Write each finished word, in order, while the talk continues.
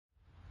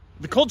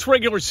The Colts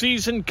regular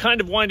season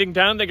kind of winding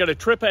down. They got a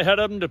trip ahead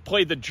of them to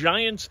play the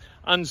Giants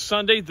on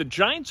Sunday. The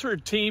Giants are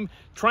a team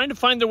trying to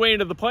find their way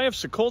into the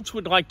playoffs. The Colts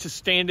would like to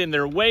stand in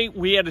their way.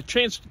 We had a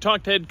chance to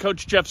talk to head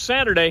coach Jeff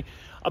Saturday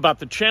about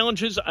the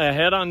challenges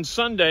ahead on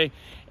Sunday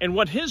and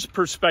what his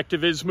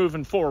perspective is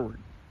moving forward.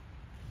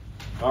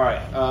 All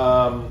right.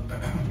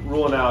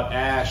 Ruling out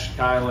Ash,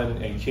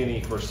 Kylan, and Kenny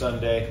for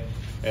Sunday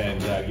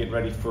and getting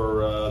ready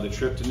for the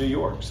trip to New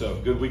York. So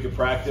good week of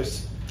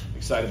practice.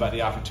 Excited about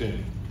the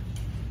opportunity.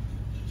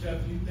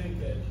 Jeff, do you think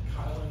that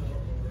Kylan or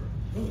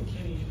really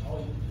Kenny,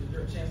 is there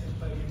a chance to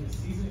play again this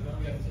season? I know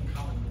we haven't seen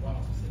Kylan in a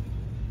while specifically.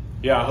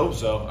 Yeah, I hope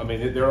so. I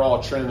mean, they're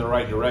all trending in the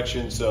right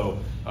direction. So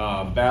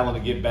battling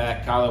to get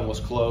back. Kylan was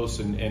close,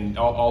 and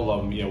all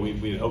of them, you know,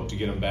 we had hoped to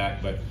get them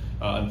back, but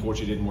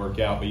unfortunately didn't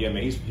work out. But yeah,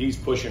 man, he's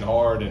pushing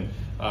hard, and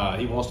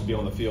he wants to be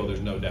on the field. There's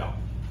no doubt.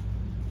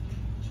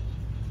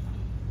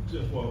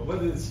 Jeff, well,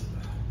 what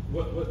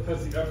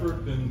has the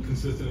effort been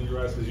consistent in your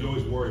eyes? Because you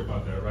always worry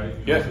about that, right?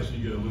 Yeah. Especially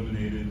you get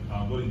eliminated.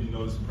 What did you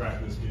notice in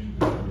practice?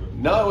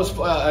 No, it was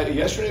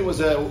yesterday was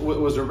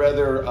a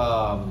rather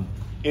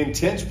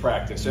intense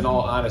practice. In all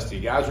honesty,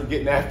 guys were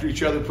getting after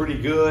each other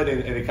pretty good,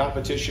 and the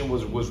competition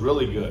was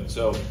really good.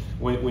 So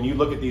when you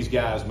look at these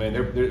guys, man,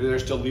 they're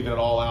still leaving it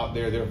all out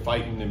there. They're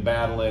fighting and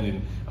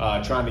battling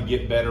and trying to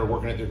get better,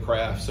 working at their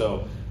craft.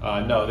 So.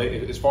 No,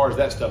 as far as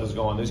that stuff is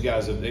going, these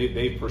guys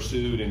they've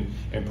pursued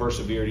and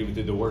persevered even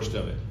through the worst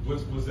of it.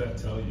 What's that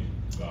tell you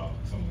about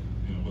some,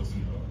 what's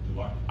in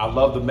your life? I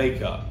love the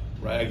makeup.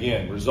 Right,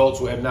 again, results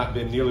have not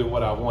been nearly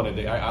what I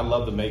wanted. I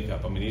love the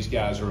makeup. I mean, these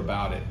guys are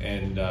about it,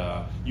 and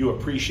you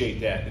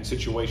appreciate that in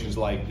situations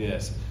like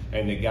this.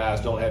 And the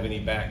guys don't have any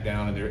back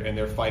down, and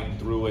they're fighting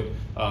through it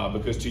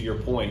because, to your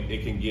point,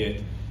 it can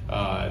get.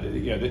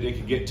 It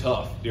can get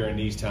tough during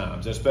these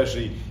times,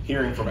 especially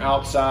hearing from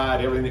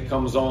outside, everything that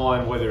comes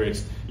on, whether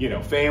it's,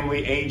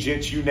 family,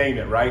 agents, you name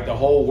it, right? The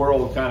whole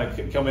world kind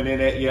of coming in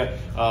at you.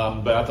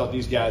 But I thought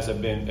these guys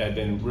have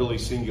been really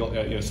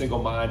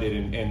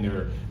single-minded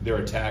in their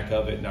attack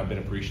of it, and I've been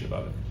appreciative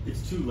of it.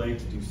 It's too late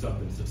to do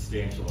something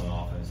substantial in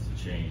offense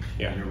to change.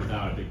 Yeah. You're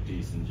without a big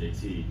piece in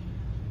JT.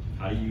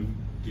 How do you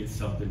get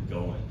something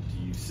going?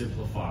 Do you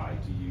simplify?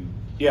 Do you?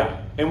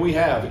 Yeah, and we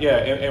have,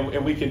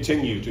 and we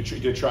continue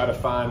to try to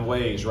find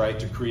ways, right,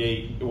 to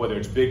create, whether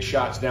it's big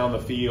shots down the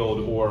field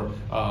or,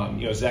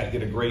 Zach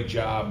did a great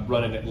job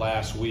running it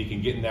last week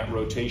and getting that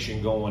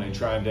rotation going and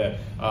trying to,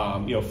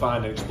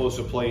 find an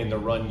explosive play in the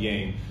run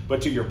game.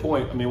 But to your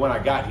point, I mean, when I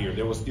got here,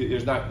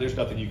 there's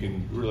nothing you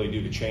can really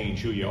do to change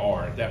who you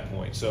are at that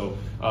point. So,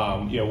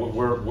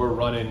 we're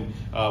running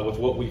with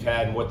what we've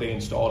had and what they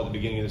installed at the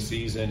beginning of the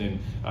season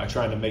and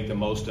trying to make the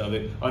most of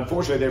it.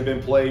 Unfortunately, there have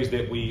been plays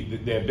that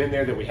have been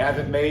there that we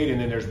haven't made, and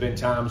then there's been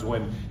times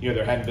when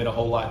there hadn't been a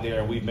whole lot there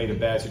and we've made a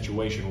bad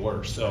situation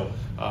worse. So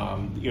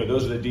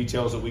those are the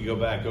details that we go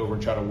back over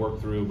and try to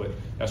work through, but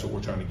that's what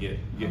we're trying to get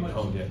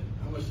honed in.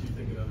 How much do you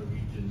think another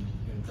week in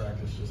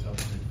practice just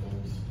helps Nick Foles?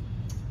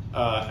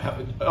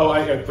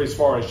 As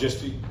far as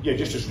just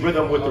his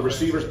rhythm with the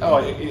receivers,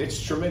 it's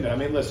tremendous. I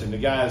mean, listen, the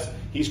guys,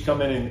 he's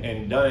come in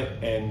and done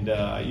it, and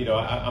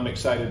I'm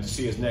excited to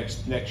see his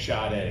next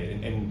shot at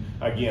it. And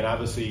again,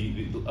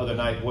 obviously, the other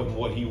night wasn't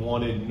what he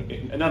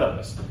wanted, none of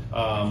us.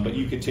 But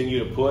you continue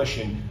to push,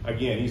 and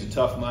again, he's a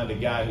tough-minded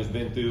guy who's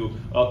been through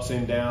ups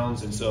and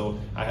downs, and so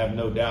I have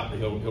no doubt that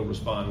he'll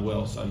respond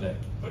well Sunday.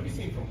 What have you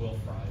seen from Will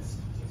Fries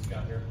since he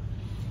got here?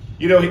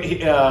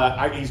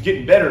 He's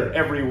getting better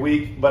every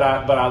week, but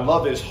I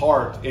love his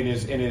heart and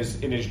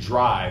his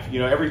drive.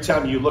 Every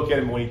time you look at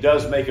him when he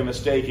does make a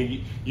mistake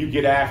and you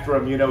get after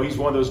him, he's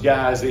one of those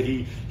guys that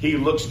he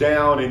looks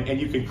down and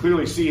you can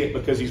clearly see it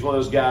because he's one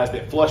of those guys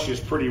that flushes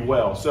pretty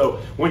well.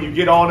 So when you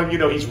get on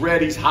him, he's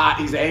red, he's hot,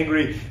 he's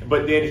angry,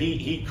 but then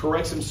he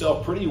corrects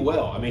himself pretty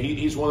well. I mean,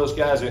 he's one of those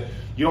guys that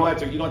you don't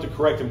have to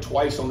correct him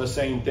twice on the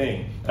same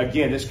thing.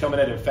 Again, this coming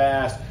at him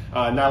fast.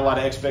 Not a lot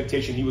of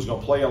expectation. He was going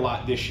to play a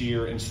lot this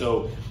year, and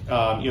so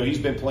he's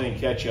been playing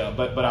catch up.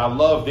 But I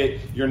love that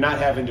you're not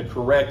having to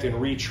correct and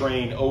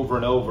retrain over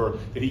and over.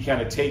 That he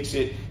kind of takes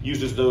it,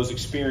 uses those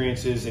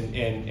experiences,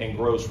 and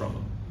grows from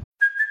them.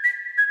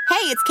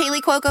 Hey, it's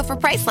Kaylee Cuoco for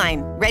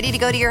Priceline. Ready to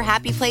go to your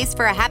happy place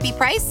for a happy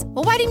price?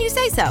 Well, why didn't you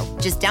say so?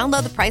 Just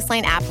download the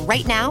Priceline app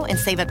right now and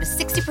save up to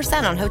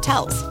 60% on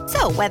hotels.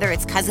 So whether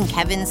it's Cousin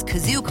Kevin's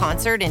Kazoo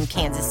Concert in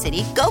Kansas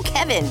City, go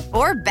Kevin,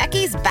 or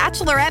Becky's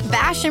Bachelorette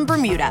Bash in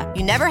Bermuda,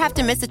 you never have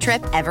to miss a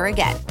trip ever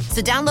again.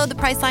 So download the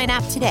Priceline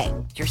app today.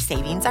 Your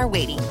savings are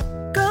waiting.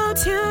 Go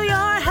to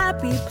your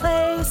happy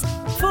place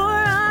for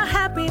a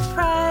happy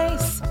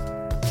price.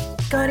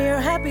 Go to your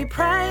happy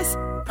price,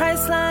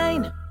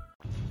 Priceline.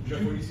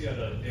 Jeff, what do you see out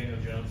of Daniel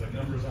Jones? Like,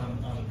 numbers on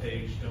the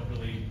page don't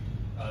really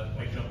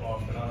jump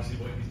off, but obviously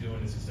what he's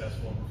doing is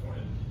successful and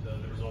performing.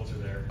 The results are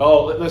there.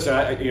 Oh,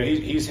 listen,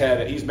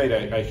 he's made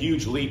a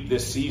huge leap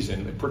this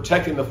season,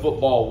 protecting the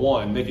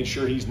football, making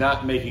sure he's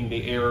not making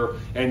the error,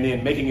 and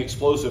then making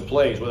explosive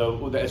plays,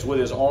 whether that's with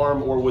his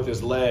arm or with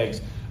his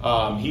legs.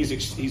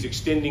 He's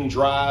extending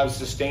drives,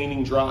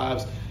 sustaining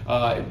drives.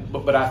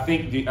 But I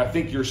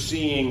think you're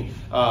seeing,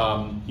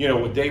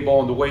 with Daboll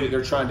and the way that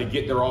they're trying to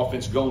get their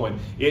offense going,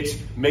 it's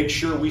make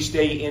sure we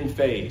stay in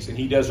phase. And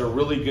he does a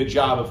really good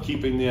job of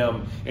keeping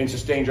them in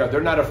sustained drive.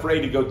 They're not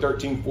afraid to go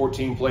 13,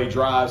 14 play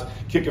drives,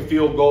 kick a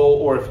field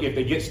goal, or if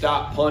they get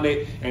stopped, punt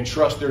it, and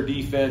trust their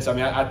defense. I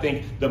mean, I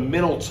think the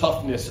mental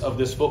toughness of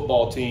this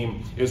football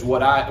team is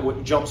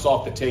what jumps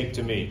off the tape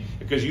to me,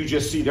 because you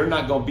just see they're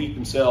not going to beat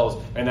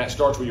themselves, and that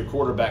starts with your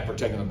quarterback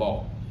protecting the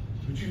ball.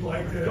 Would you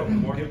like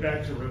to get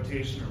back to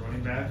rotation or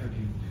running back, or do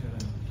you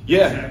kind of?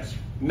 Yeah.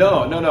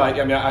 No.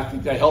 I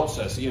think that helps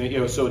us.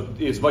 So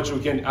as much as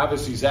we can.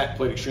 Obviously, Zach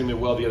played extremely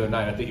well the other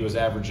night. I think he was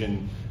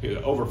averaging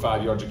over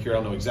 5 yards a carry. I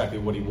don't know exactly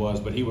what he was,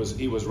 but he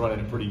was running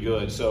it pretty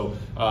good. So,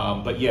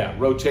 but yeah,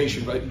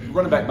 rotation,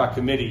 running back by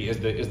committee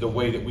is the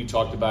way that we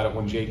talked about it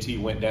when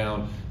JT went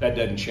down. That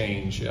doesn't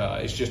change.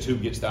 It's just who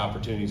gets the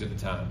opportunities at the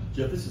time.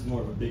 Jeff, this is more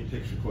of a big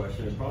picture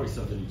question, and probably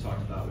something you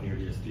talked about when you were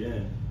at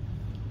ESPN.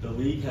 The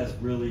league has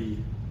really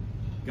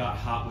got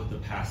hot with the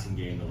passing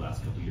game the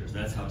last couple of years.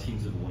 That's how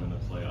teams have won in the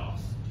playoffs.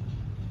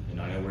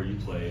 And I know where you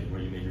played,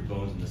 where you made your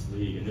bones in this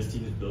league, and this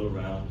team is built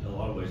around, in a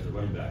lot of ways, the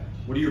running back.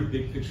 What are your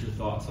big picture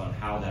thoughts on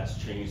how that's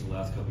changed the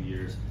last couple of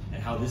years,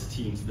 and how this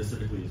team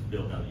specifically is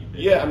built now that you've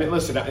been? Yeah, I mean,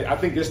 listen, I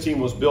think this team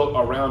was built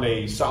around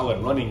a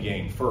solid running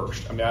game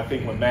first. I mean, I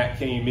think when Matt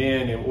came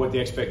in and what the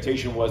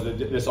expectation was that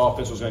this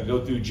offense was going to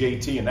go through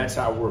JT, and that's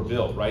how we're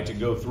built, right? To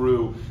go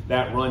through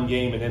that run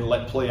game and then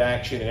let play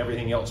action and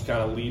everything else kind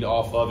of lead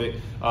off of it.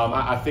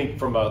 I think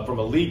from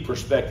a league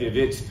perspective,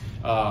 it's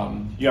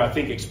I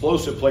think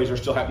explosive plays are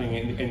still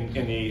happening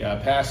in the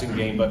passing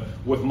game, but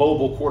with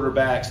mobile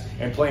quarterbacks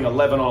and playing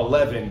 11 on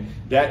 11,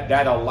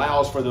 that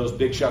allows for those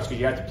big shots,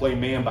 because you have to play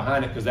man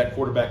behind it because that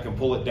quarterback can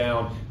pull it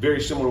down. Very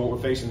similar to what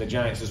we're facing the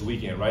Giants this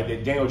weekend, right?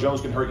 That Daniel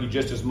Jones can hurt you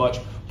just as much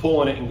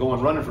pulling it and going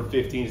running for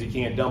 15 as he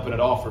can dumping it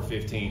off for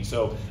 15.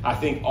 So I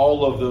think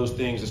all of those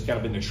things has kind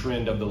of been the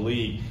trend of the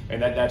league, and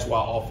that's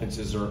why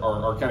offenses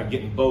are kind of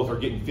getting both, or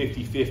getting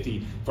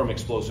 50-50 from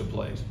explosive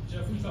plays.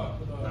 Jeff, we talked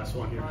with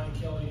Brian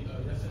Kelly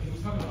yesterday. He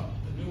was talking about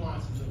the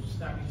nuances of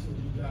snapping to a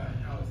new guy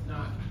and how it's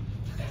not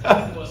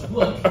as easy as it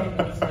looks.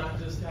 It's not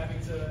just snapping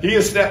to. He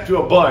has snapped to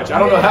a bunch. I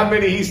don't know how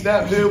many he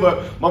snapped to,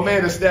 but my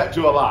man has snapped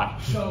to a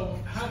lot. So,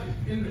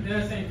 in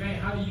that same vein,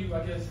 how do you,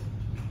 I guess,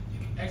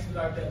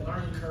 expedite that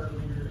learning curve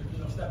when you're,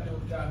 stepping in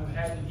with a guy who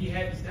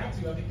hadn't snapped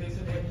to you? I think they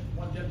said they had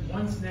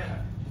one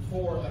snap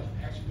before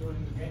actually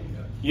doing the game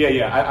together.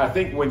 Yeah. I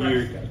think when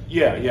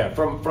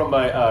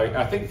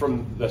I think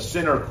from the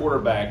center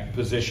quarterback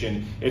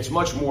position, it's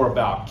much more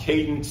about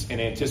cadence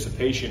and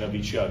anticipation of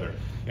each other.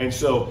 And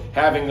so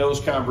having those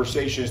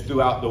conversations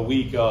throughout the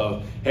week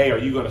of, hey, are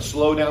you going to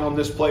slow down on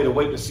this play to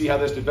wait to see how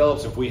this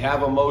develops? If we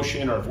have a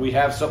motion or if we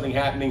have something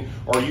happening,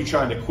 or are you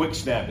trying to quick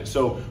snap it?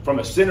 So from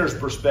a center's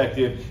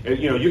perspective,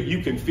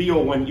 you can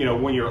feel when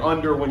you're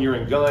under, when you're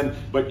in gun,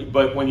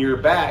 but when you're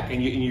back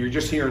and you're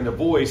just hearing the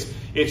voice,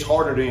 it's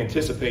harder to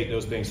anticipate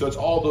those things. So it's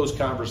all those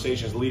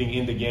conversations leading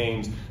into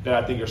games that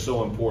I think are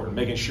so important,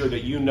 making sure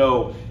that you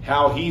know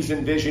how he's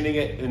envisioning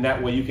it, and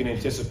that way you can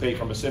anticipate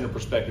from a center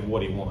perspective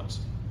what he wants.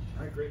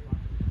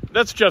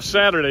 That's Jeff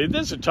Saturday.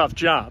 This is a tough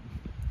job.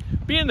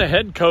 Being the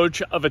head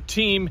coach of a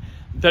team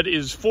that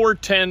is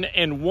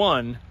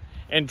 4-10-1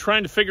 and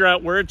trying to figure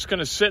out where it's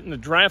going to sit in the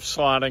draft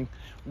slotting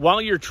while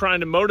you're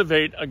trying to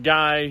motivate a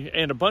guy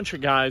and a bunch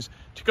of guys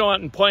to go out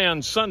and play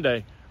on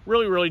Sunday.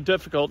 Really, really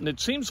difficult. And it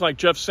seems like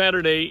Jeff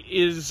Saturday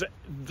is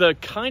the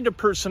kind of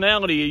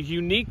personality, a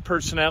unique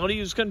personality,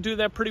 who's going to do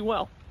that pretty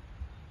well.